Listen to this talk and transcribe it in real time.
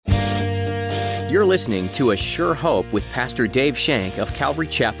You're listening to A Sure Hope with Pastor Dave Shank of Calvary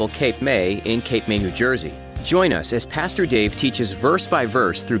Chapel, Cape May in Cape May, New Jersey. Join us as Pastor Dave teaches verse by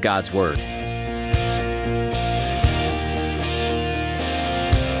verse through God's Word.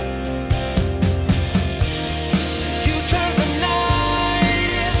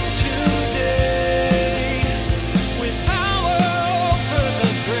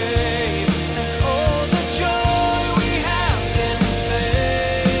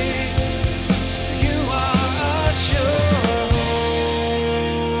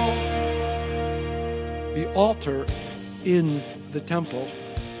 Altar in the temple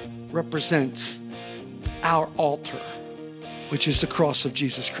represents our altar, which is the cross of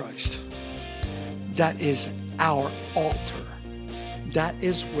Jesus Christ. That is our altar. That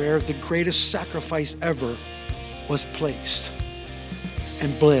is where the greatest sacrifice ever was placed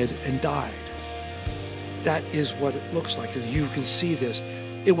and bled and died. That is what it looks like. As you can see this,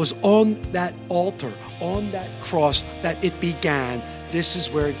 it was on that altar, on that cross, that it began. This is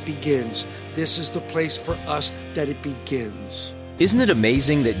where it begins. This is the place for us that it begins. Isn't it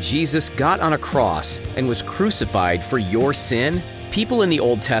amazing that Jesus got on a cross and was crucified for your sin? People in the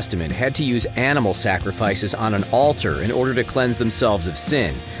Old Testament had to use animal sacrifices on an altar in order to cleanse themselves of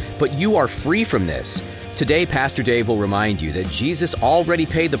sin. But you are free from this. Today, Pastor Dave will remind you that Jesus already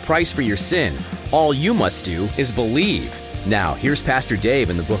paid the price for your sin. All you must do is believe. Now, here's Pastor Dave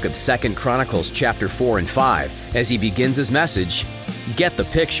in the book of 2 Chronicles chapter 4 and 5 as he begins his message, Get the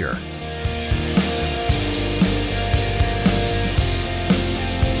Picture.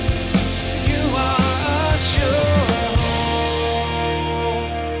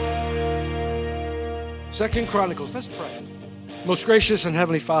 Second Chronicles, let's pray. Most gracious and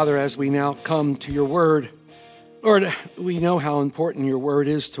Heavenly Father, as we now come to your word, Lord, we know how important your word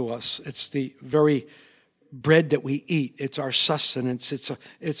is to us. It's the very bread that we eat. It's our sustenance.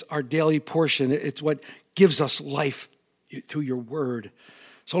 It's our daily portion. It's what gives us life through your word.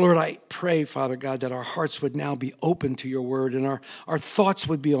 So, Lord, I pray, Father God, that our hearts would now be open to your word and our thoughts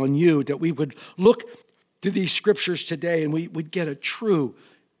would be on you, that we would look to these scriptures today and we would get a true,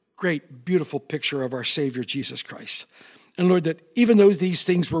 great, beautiful picture of our Savior, Jesus Christ. And Lord, that even though these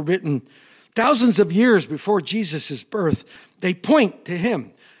things were written thousands of years before Jesus' birth, they point to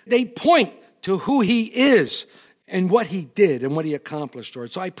him. They point to who he is and what he did and what he accomplished,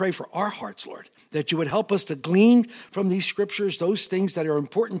 Lord. So I pray for our hearts, Lord, that you would help us to glean from these scriptures those things that are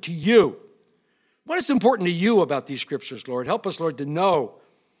important to you. What is important to you about these scriptures, Lord? Help us, Lord, to know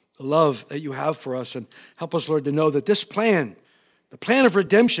the love that you have for us, and help us, Lord, to know that this plan, the plan of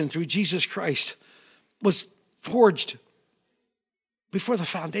redemption through Jesus Christ, was forged before the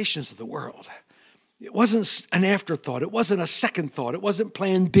foundations of the world. It wasn't an afterthought. It wasn't a second thought. It wasn't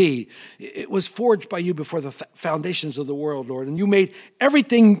plan B. It was forged by you before the foundations of the world, Lord. And you made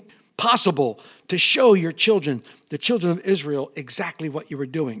everything possible to show your children, the children of Israel, exactly what you were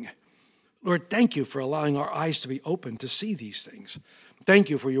doing. Lord, thank you for allowing our eyes to be open to see these things. Thank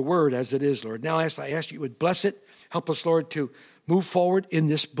you for your word as it is, Lord. Now I ask you would bless it. Help us, Lord, to move forward in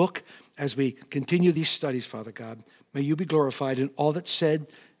this book as we continue these studies, Father God. May you be glorified in all that's said,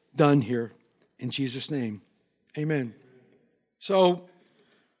 done here. In Jesus' name, amen. So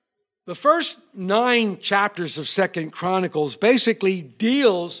the first 9 chapters of 2 Chronicles basically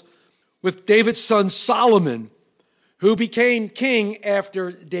deals with David's son Solomon, who became king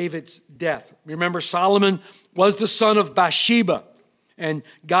after David's death. Remember, Solomon was the son of Bathsheba, and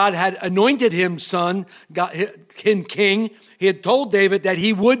God had anointed him king. He had told David that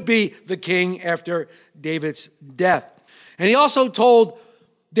he would be the king after David's death. And he also told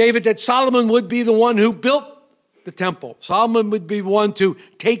David that Solomon would be the one who built the temple. Solomon would be one to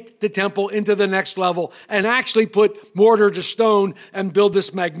take the temple into the next level and actually put mortar to stone and build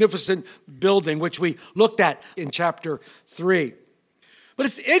this magnificent building, which we looked at in chapter 3. But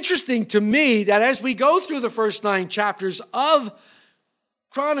it's interesting to me that as we go through the first 9 chapters of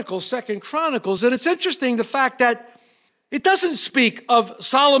Chronicles, 2 Chronicles, and it's interesting the fact that it doesn't speak of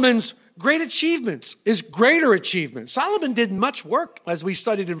Solomon's great achievements, his greater achievements. Solomon did much work, as we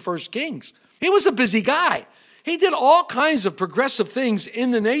studied in 1 Kings. He was a busy guy. He did all kinds of progressive things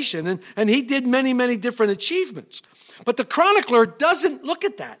in the nation, and he did many, many different achievements. But the chronicler doesn't look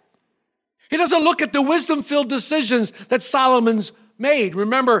at that. He doesn't look at the wisdom-filled decisions that Solomon's made.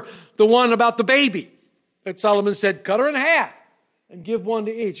 Remember the one about the baby that Solomon said, cut her in half and give one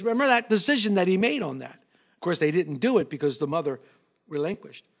to each. Remember that decision that he made on that. Of course, they didn't do it because the mother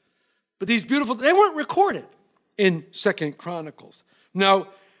relinquished. But these beautiful, they weren't recorded in 2 Chronicles. Now,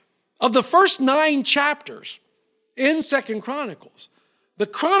 of the first 9 chapters in 2 Chronicles, the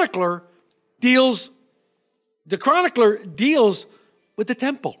chronicler deals with the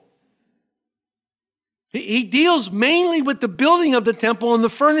temple. He deals mainly with the building of the temple and the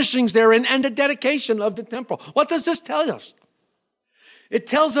furnishings therein and the dedication of the temple. What does this tell us? It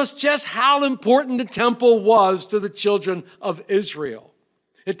tells us just how important the temple was to the children of Israel.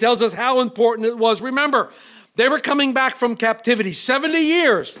 It tells us how important it was. Remember, they were coming back from captivity, 70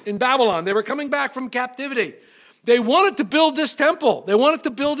 years in Babylon. They were coming back from captivity. They wanted to build this temple. They wanted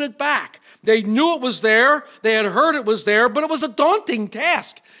to build it back. They knew it was there. They had heard it was there, but it was a daunting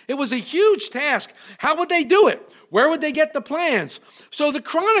task. It was a huge task. How would they do it? Where would they get the plans? So the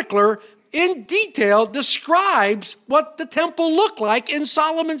chronicler, in detail, describes what the temple looked like in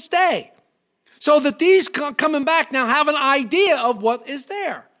Solomon's day, so that these coming back now have an idea of what is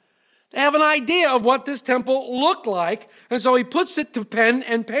there. They have an idea of what this temple looked like, and so he puts it to pen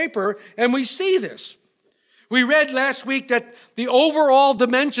and paper, and we see this. We read last week that the overall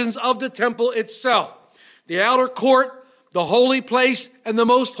dimensions of the temple itself, the outer court, the holy place, and the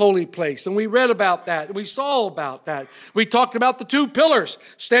most holy place. And we read about that. And we saw about that. We talked about the two pillars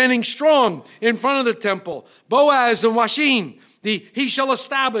standing strong in front of the temple. Boaz and Washin, he shall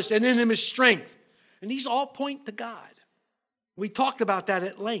establish, and in him is strength. And these all point to God. We talked about that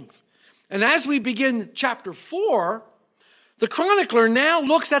at length. And as we begin chapter 4, the chronicler now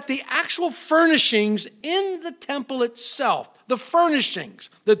looks at the actual furnishings in the temple itself, the furnishings,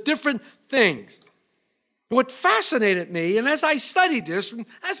 the different things. What fascinated me, and as I studied this,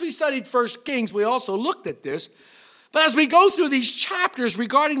 as we studied 1 Kings, we also looked at this, but as we go through these chapters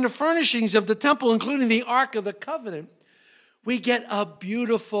regarding the furnishings of the temple, including the Ark of the Covenant, we get a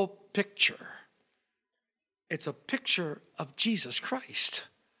beautiful picture. It's a picture of Jesus Christ.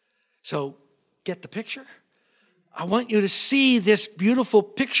 So, get the picture? I want you to see this beautiful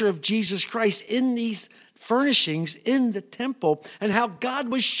picture of Jesus Christ in these furnishings in the temple and how God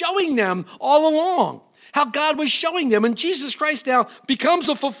was showing them all along. How God was showing them. And Jesus Christ now becomes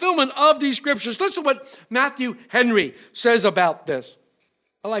a fulfillment of these scriptures. Listen to what Matthew Henry says about this.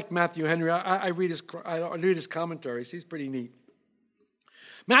 I like Matthew Henry. I read his commentaries. He's pretty neat.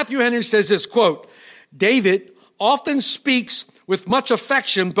 Matthew Henry says this, quote, David often speaks with much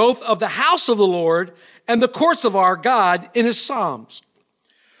affection both of the house of the Lord and the courts of our God in his Psalms.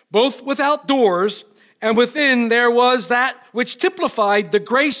 Both without doors and within there was that which typified the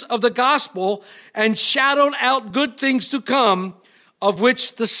grace of the gospel and shadowed out good things to come, of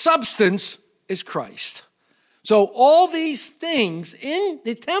which the substance is Christ. So all these things in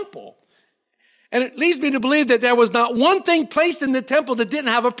the temple, and it leads me to believe that there was not one thing placed in the temple that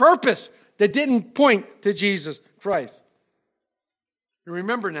didn't have a purpose, that didn't point to Jesus Christ. And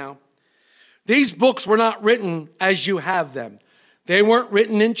remember now, these books were not written as you have them. They weren't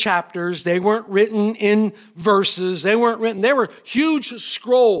written in chapters. They weren't written in verses. They were huge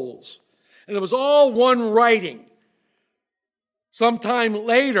scrolls. And it was all one writing. Sometime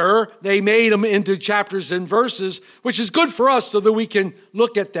later, they made them into chapters and verses, which is good for us so that we can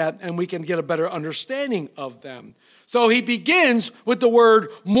look at that and we can get a better understanding of them. So he begins with the word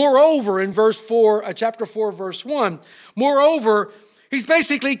moreover in chapter 4, verse 1. Moreover, he's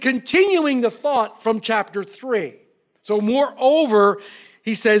basically continuing the thought from chapter 3. So moreover,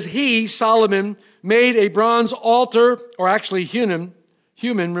 he says Solomon, made a bronze altar, or actually human,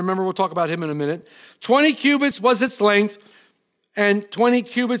 remember we'll talk about him in a minute. 20 cubits was its length, and 20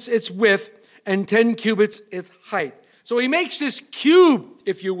 cubits its width, and 10 cubits its height. So he makes this cube,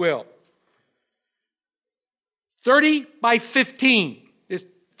 if you will. 30 by 15, this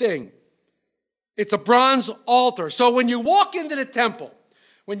thing. It's a bronze altar. So when you walk into the temple,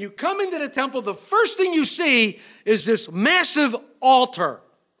 when you come into the temple, the first thing you see is this massive altar.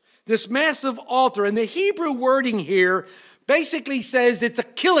 This massive altar. And the Hebrew wording here basically says it's a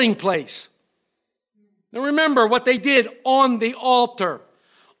killing place. Now remember what they did on the altar.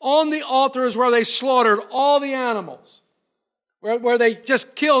 On the altar is where they slaughtered all the animals. Where they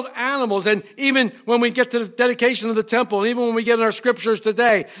just killed animals. And even when we get to the dedication of the temple, and even when we get in our scriptures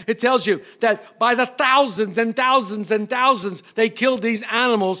today, it tells you that by the thousands and thousands and thousands, they killed these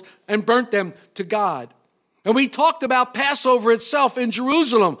animals and burnt them to God. And we talked about Passover itself in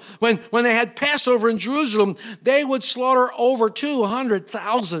Jerusalem. When they had Passover in Jerusalem, they would slaughter over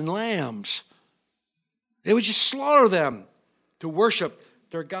 200,000 lambs. They would just slaughter them to worship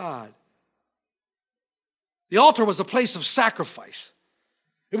their God. The altar was a place of sacrifice.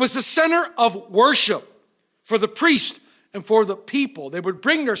 It was the center of worship for the priest and for the people. They would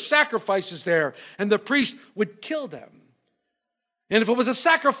bring their sacrifices there, and the priest would kill them. And if it was a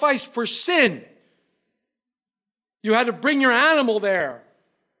sacrifice for sin, you had to bring your animal there.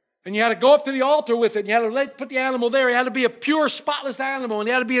 And you had to go up to the altar with it. And you had to put the animal there. It had to be a pure, spotless animal. And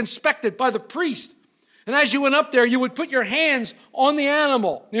it had to be inspected by the priest. And as you went up there, you would put your hands on the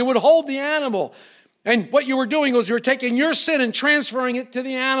animal. You would hold the animal. And what you were doing was you were taking your sin and transferring it to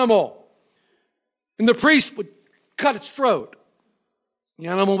the animal. And the priest would cut its throat. The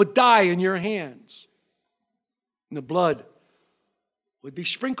animal would die in your hands. And the blood would be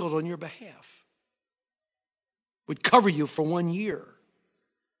sprinkled on your behalf. Would cover you for 1 year.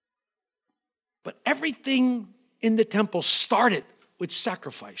 But everything in the temple started with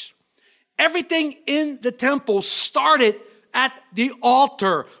sacrifice. Everything in the temple started at the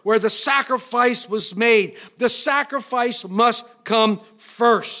altar where the sacrifice was made. The sacrifice must come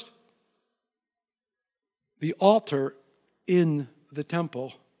first. The altar in the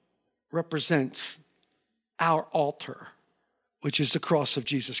temple represents our altar, which is the cross of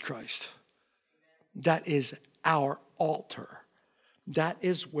Jesus Christ. That is our altar. That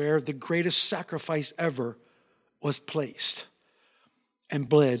is where the greatest sacrifice ever was placed and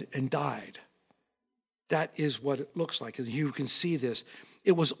bled and died. That is what it looks like. And you can see this.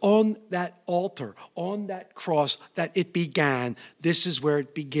 It was on that altar, on that cross, that it began. This is where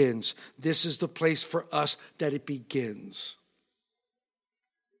it begins. This is the place for us that it begins.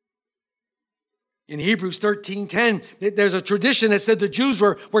 In Hebrews 13:10, there's a tradition that said the Jews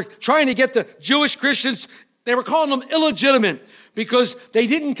were trying to get the Jewish Christians, they were calling them illegitimate because they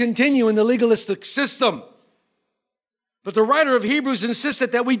didn't continue in the legalistic system. But the writer of Hebrews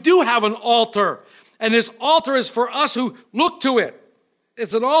insisted that we do have an altar. And this altar is for us who look to it.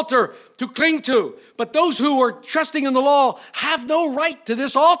 It's an altar to cling to. But those who are trusting in the law have no right to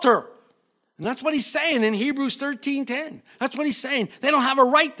this altar. And that's what he's saying in Hebrews 13:10. That's what he's saying. They don't have a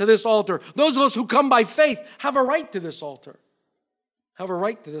right to this altar. Those of us who come by faith have a right to this altar. Have a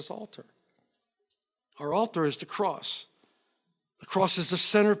right to this altar. Our altar is the cross. The cross is the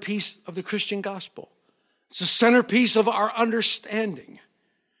centerpiece of the Christian gospel. It's the centerpiece of our understanding.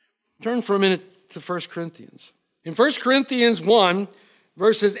 Turn for a minute to 1 Corinthians. In 1 Corinthians 1,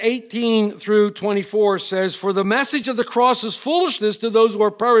 verses 18 through 24 says, "For the message of the cross is foolishness to those who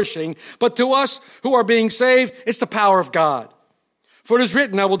are perishing, but to us who are being saved, it's the power of God. For it is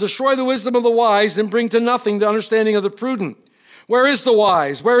written, I will destroy the wisdom of the wise and bring to nothing the understanding of the prudent. Where is the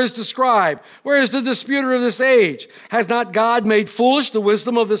wise? Where is the scribe? Where is the disputer of this age? Has not God made foolish the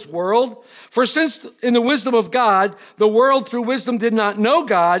wisdom of this world? For since in the wisdom of God, the world through wisdom did not know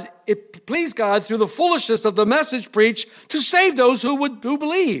God, it pleased God through the foolishness of the message preached to save those who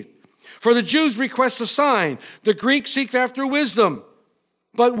believe. For the Jews request a sign, the Greeks seek after wisdom.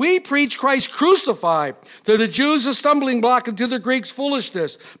 But we preach Christ crucified, to the Jews a stumbling block and to the Greeks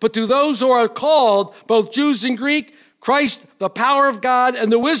foolishness. But to those who are called, both Jews and Greek, Christ, the power of God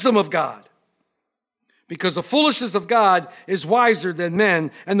and the wisdom of God. Because the foolishness of God is wiser than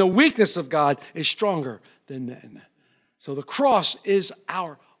men, and the weakness of God is stronger than men." So the cross is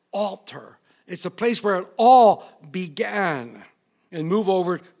our altar. It's a place where it all began. And move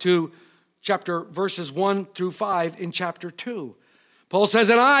over to verses 1 through 5 in chapter 2. Paul says,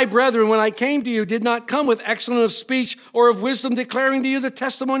 "And I, brethren, when I came to you, did not come with excellence of speech or of wisdom, declaring to you the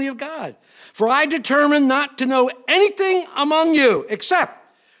testimony of God. For I determined not to know anything among you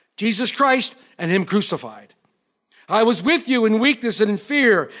except Jesus Christ and him crucified. I was with you in weakness and in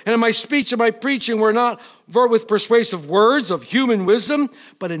fear, and in my speech and my preaching were not with persuasive words of human wisdom,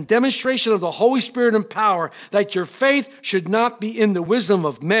 but in demonstration of the Holy Spirit and power, that your faith should not be in the wisdom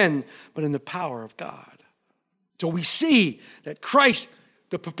of men, but in the power of God." So we see that Christ,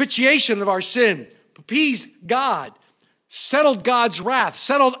 the propitiation of our sin, appeased God, settled God's wrath,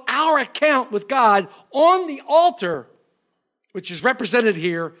 settled our account with God on the altar, which is represented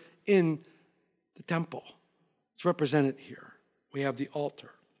here in the temple. It's represented here. We have the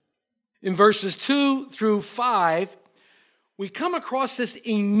altar. In verses 2 through 5, we come across this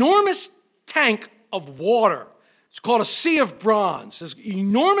enormous tank of water. It's called a sea of bronze. This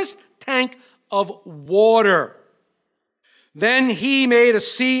enormous tank of water. "Then he made a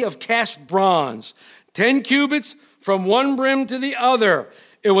sea of cast bronze, 10 cubits from one brim to the other.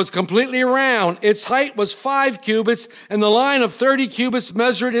 It was completely round. Its height was 5 cubits, and the line of 30 cubits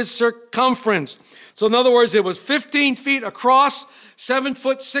measured its circumference." So in other words, it was 15 feet across, 7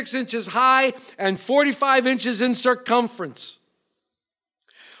 foot 6 inches high, and 45 inches in circumference.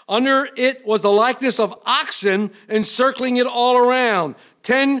 Under it was the likeness of oxen encircling it all around,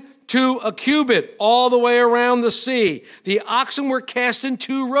 10 to a cubit all the way around the sea. The oxen were cast in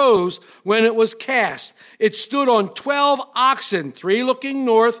 2 rows when it was cast. It stood on 12 oxen, 3 looking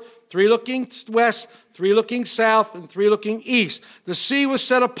north, 3 looking west, 3 looking south, and 3 looking east. The sea was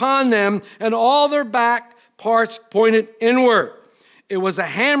set upon them, and all their back parts pointed inward. It was a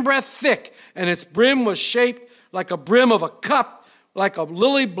handbreadth thick, and its brim was shaped like a brim of a cup, like a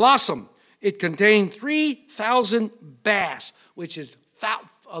lily blossom. It contained 3,000 baths, which is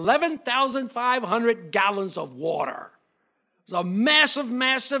 11,500 gallons of water. It was a massive,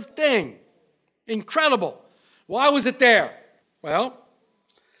 massive thing. Incredible. Why was it there? Well,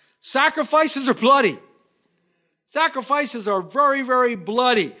 sacrifices are bloody. Sacrifices are very, very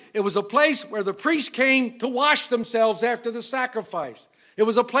bloody. It was a place where the priests came to wash themselves after the sacrifice. It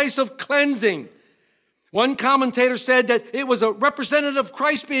was a place of cleansing. One commentator said that it was a representative of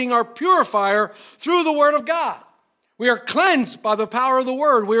Christ being our purifier through the Word of God. We are cleansed by the power of the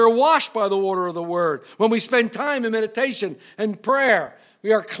Word. We are washed by the water of the Word. When we spend time in meditation and prayer,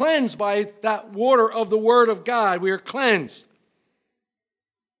 we are cleansed by that water of the Word of God. We are cleansed.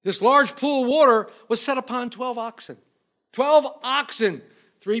 This large pool of water was set upon 12 oxen. 12 oxen,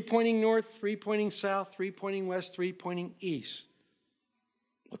 3 pointing north, 3 pointing south, 3 pointing west, 3 pointing east.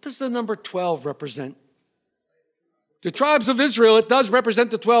 What does the number 12 represent? The tribes of Israel, it does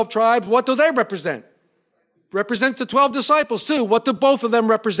represent the 12 tribes. What do they represent? Represent the 12 disciples too. What do both of them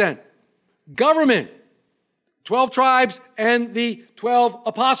represent? Government. 12 tribes and the 12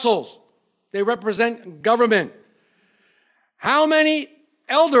 apostles. They represent government. How many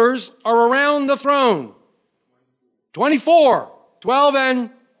elders are around the throne? 24. 12 and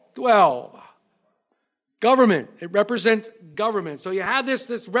 12. Government. It represents government. So you have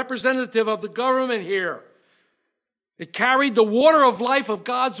this representative of the government here. It carried the water of life of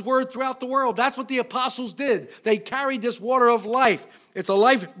God's word throughout the world. That's what the apostles did. They carried this water of life. It's a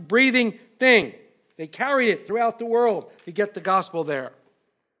life-breathing thing. They carried it throughout the world to get the gospel there.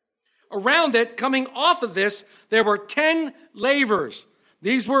 Around it, coming off of this, there were 10 lavers.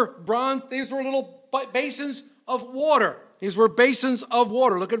 These were little basins of water. These were basins of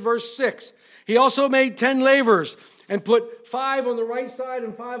water. Look at verse 6. He also made 10 lavers and put 5 on the right side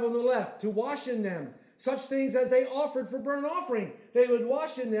and 5 on the left to wash in them such things as they offered for burnt offering. They would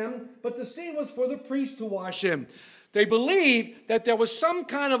wash in them, but the sea was for the priest to wash in. They believed that there was some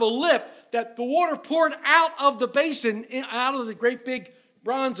kind of a lip that the water poured out of the basin, out of the great big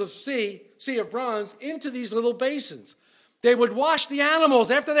sea of bronze, into these little basins. They would wash the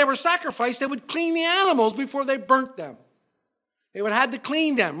animals. After they were sacrificed, they would clean the animals before they burnt them. They would have to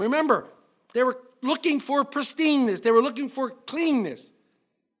clean them. Remember, they were looking for pristineness. They were looking for cleanness.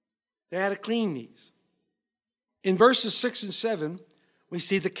 They had to clean these. In verses 6 and 7, we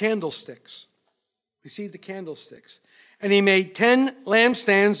see the candlesticks. And he made 10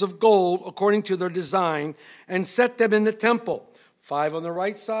 lampstands of gold according to their design and set them in the temple, 5 on the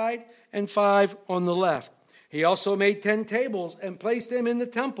right side and 5 on the left. He also made 10 tables and placed them in the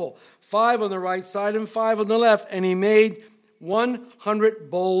temple, 5 on the right side and 5 on the left. And he made 100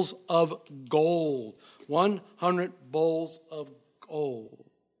 bowls of gold. 100 bowls of gold.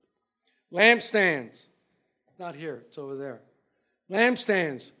 Lampstands. Not here, it's over there.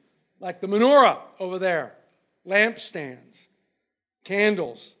 Lampstands, like the menorah over there. Lampstands.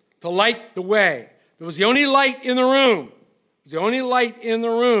 Candles to light the way. There was the only light in the room.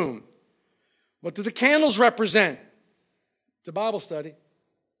 What do the candles represent? It's a Bible study.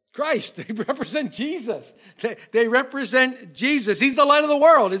 Christ. They represent Jesus. They represent Jesus. He's the light of the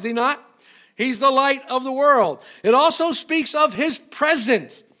world, is he not? He's the light of the world. It also speaks of his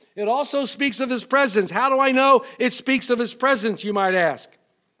presence. How do I know it speaks of his presence, you might ask?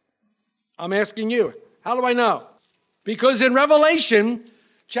 I'm asking you. How do I know? Because in Revelation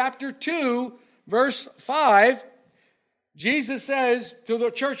chapter 2, verse 5, Jesus says to the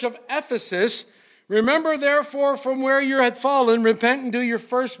church of Ephesus, "Remember therefore from where you had fallen, repent and do your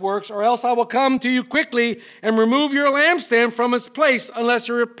first works, or else I will come to you quickly and remove your lampstand from its place unless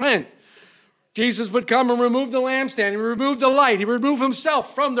you repent." Jesus would come and remove the lampstand. He would remove the light. He would remove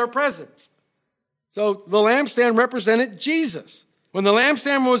himself from their presence. So the lampstand represented Jesus. When the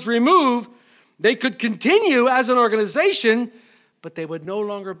lampstand was removed, they could continue as an organization, but they would no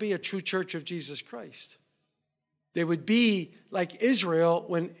longer be a true church of Jesus Christ. They would be like Israel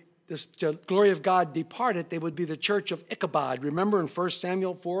when the glory of God departed. They would be the church of Ichabod. Remember in 1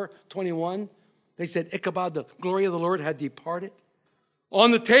 Samuel 4:21, they said Ichabod, the glory of the Lord had departed.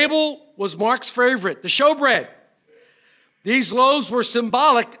 On the table was Mark's favorite, the showbread. These loaves were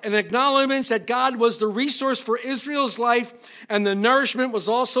symbolic and acknowledgments that God was the resource for Israel's life, and the nourishment was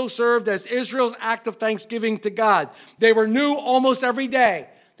also served as Israel's act of thanksgiving to God. They were new almost every day.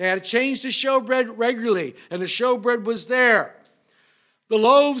 They had to change the showbread regularly, and the showbread was there. The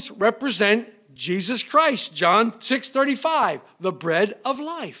loaves represent Jesus Christ, John 6:35, the bread of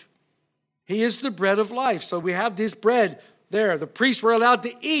life. He is the bread of life. So we have this bread there. The priests were allowed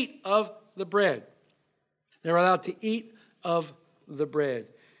to eat of the bread. They were allowed to eat of the bread.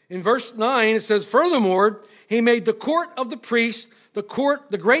 In verse 9, it says, furthermore, he made the court of the priests, the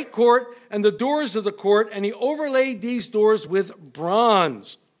great court, and the doors of the court, and he overlaid these doors with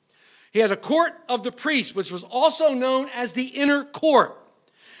bronze. He had a court of the priests, which was also known as the inner court.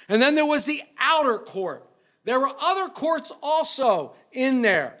 And then there was the outer court. There were other courts also in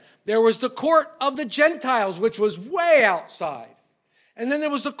there. There was the court of the Gentiles, which was way outside. And then there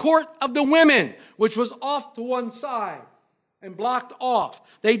was the court of the women, which was off to one side and blocked off.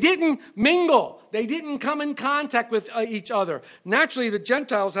 They didn't mingle. They didn't come in contact with each other. Naturally, the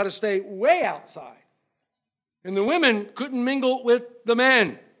Gentiles had to stay way outside. And the women couldn't mingle with the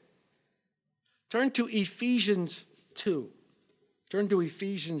men. Turn to Ephesians 2. Turn to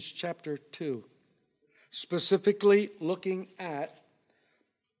Ephesians chapter 2. Specifically looking at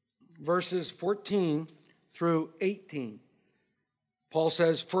verses 14 through 18. Paul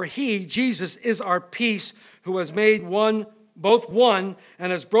says, for he, Jesus, is our peace, who has made both one,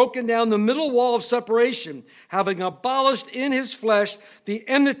 and has broken down the middle wall of separation, having abolished in his flesh the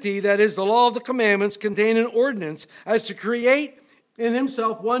enmity, that is, the law of the commandments contained in ordinance, as to create in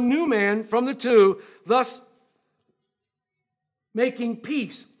himself one new man from the two, thus making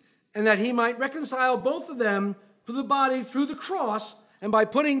peace, and that he might reconcile both of them to the body through the cross, and by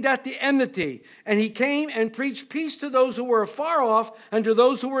putting death the enmity. And he came and preached peace to those who were far off and to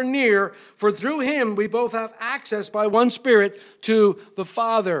those who were near, for through him we both have access by one Spirit to the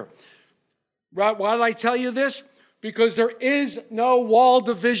Father. Why did I tell you this? Because there is no wall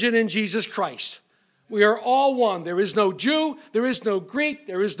division in Jesus Christ. We are all one. There is no Jew, there is no Greek,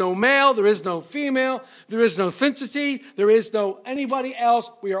 there is no male, there is no female, there is no synthesis, there is no anybody else.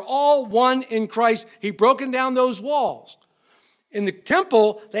 We are all one in Christ. He's broken down those walls. In the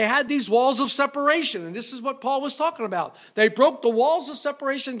temple, they had these walls of separation, and this is what Paul was talking about. They broke the walls of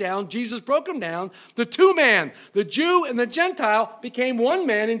separation down. Jesus broke them down. The two man, the Jew and the Gentile, became one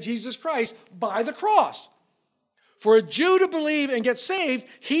man in Jesus Christ by the cross. For a Jew to believe and get saved,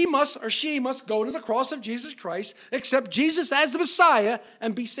 he must or she must go to the cross of Jesus Christ, accept Jesus as the Messiah,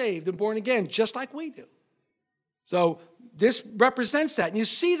 and be saved and born again, just like we do. So this represents that. And you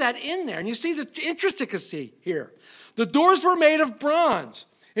see that in there. And you see the intricacy here. The doors were made of bronze.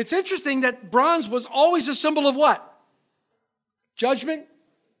 It's interesting that bronze was always a symbol of what? Judgment,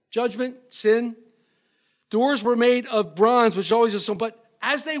 sin. Doors were made of bronze, which is always a symbol. But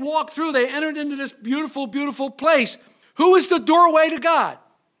as they walked through, they entered into this beautiful, beautiful place. Who is the doorway to God?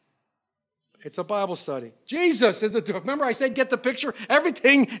 It's a Bible study. Jesus is the door. Remember I said get the picture?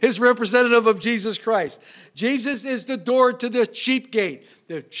 Everything is representative of Jesus Christ. Jesus is the door to the sheep gate.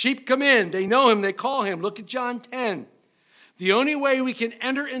 The sheep come in. They know him. They call him. Look at John 10. The only way we can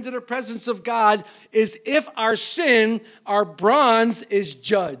enter into the presence of God is if our sin, our bronze, is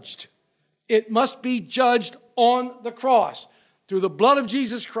judged. It must be judged on the cross through the blood of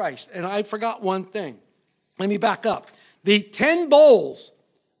Jesus Christ. And I forgot one thing. Let me back up. The 10 bowls,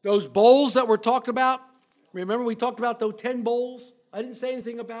 those bowls that were talked about, remember we talked about those 10 bowls? I didn't say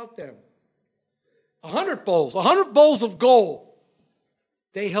anything about them. 100 bowls of gold.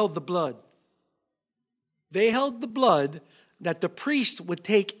 They held the blood. They held the blood that the priest would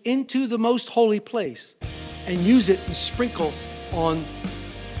take into the most holy place and use it and sprinkle on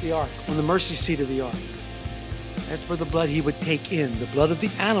the ark, on the mercy seat of the ark. That's where the blood he would take in. The blood of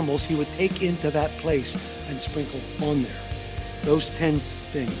the animals he would take into that place and sprinkle on there. Those 10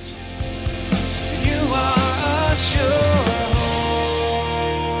 things. You are a sure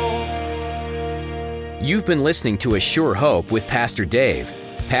hope. You've been listening to A Sure Hope with Pastor Dave.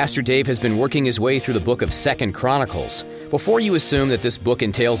 Pastor Dave has been working his way through the book of 2 Chronicles. Before you assume that this book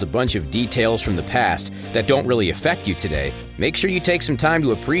entails a bunch of details from the past that don't really affect you today, make sure you take some time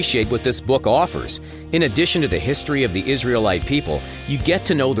to appreciate what this book offers. In addition to the history of the Israelite people, you get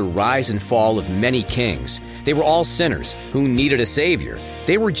to know the rise and fall of many kings. They were all sinners who needed a Savior.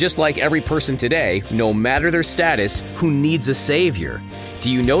 They were just like every person today, no matter their status, who needs a Savior. Do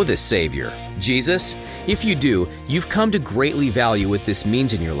you know this Savior, Jesus? If you do, you've come to greatly value what this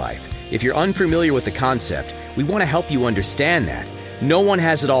means in your life. If you're unfamiliar with the concept, we want to help you understand that. No one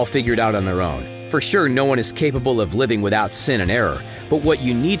has it all figured out on their own. For sure, no one is capable of living without sin and error. But what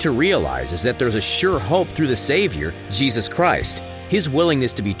you need to realize is that there's a sure hope through the Savior, Jesus Christ. His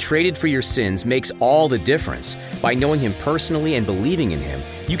willingness to be traded for your sins makes all the difference. By knowing Him personally and believing in Him,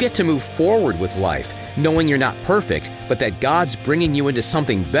 you get to move forward with life, knowing you're not perfect, but that God's bringing you into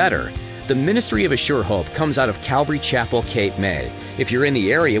something better. The ministry of A Sure Hope comes out of Calvary Chapel, Cape May. If you're in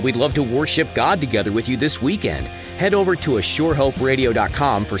the area, we'd love to worship God together with you this weekend. head over to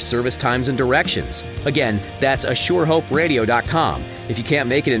ASureHopeRadio.com for service times and directions. Again, that's ASureHopeRadio.com. If you can't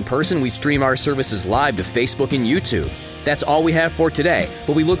make it in person, we stream our services live to Facebook and YouTube. That's all we have for today,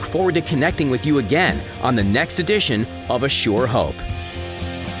 but we look forward to connecting with you again on the next edition of A Sure Hope.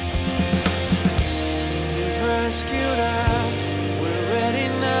 You've rescued us, we're ready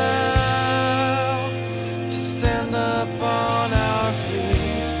now to stand up on our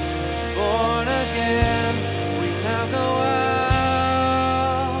feet. Born again, we now go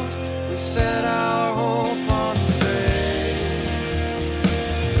out, we set our hope on grace.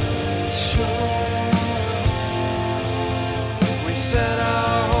 Sure.